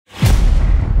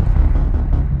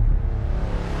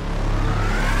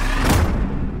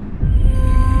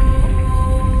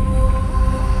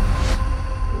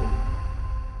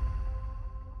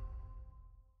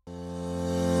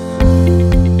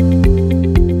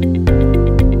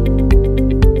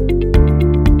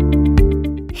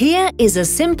is a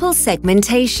simple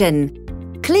segmentation.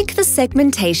 Click the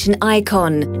segmentation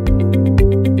icon.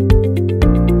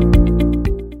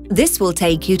 This will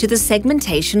take you to the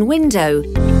segmentation window.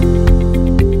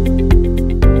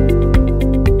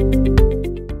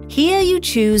 Here you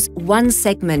choose one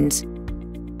segment.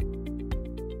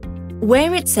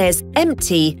 Where it says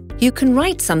Empty, you can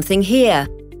write something here.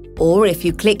 Or if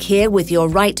you click here with your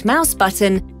right mouse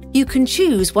button, you can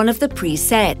choose one of the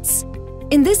presets.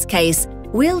 In this case,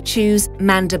 we'll choose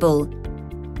Mandible.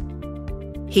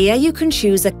 Here you can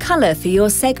choose a color for your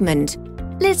segment.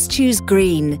 Let's choose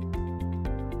green.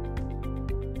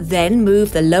 Then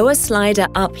move the lower slider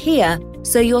up here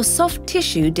so your soft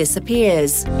tissue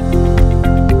disappears.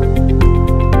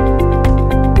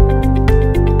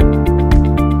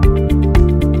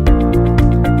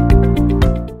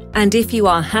 And if you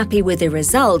are happy with the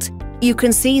result, you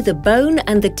can see the bone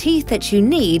and the teeth that you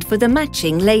need for the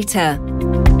matching later.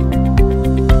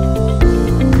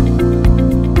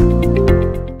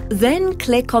 Then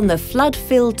click on the Flood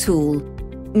Fill tool.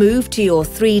 Move to your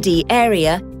 3D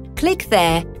area, click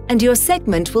there, and your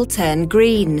segment will turn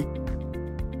green.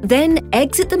 Then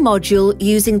exit the module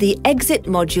using the Exit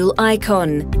Module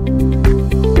icon.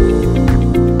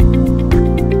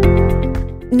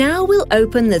 Now we'll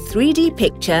open the 3D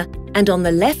picture, and on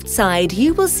the left side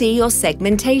you will see your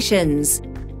segmentations.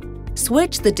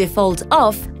 Switch the default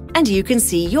off and you can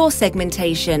see your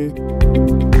segmentation.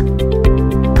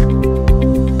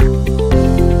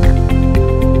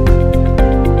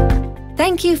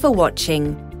 Thank you for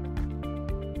watching.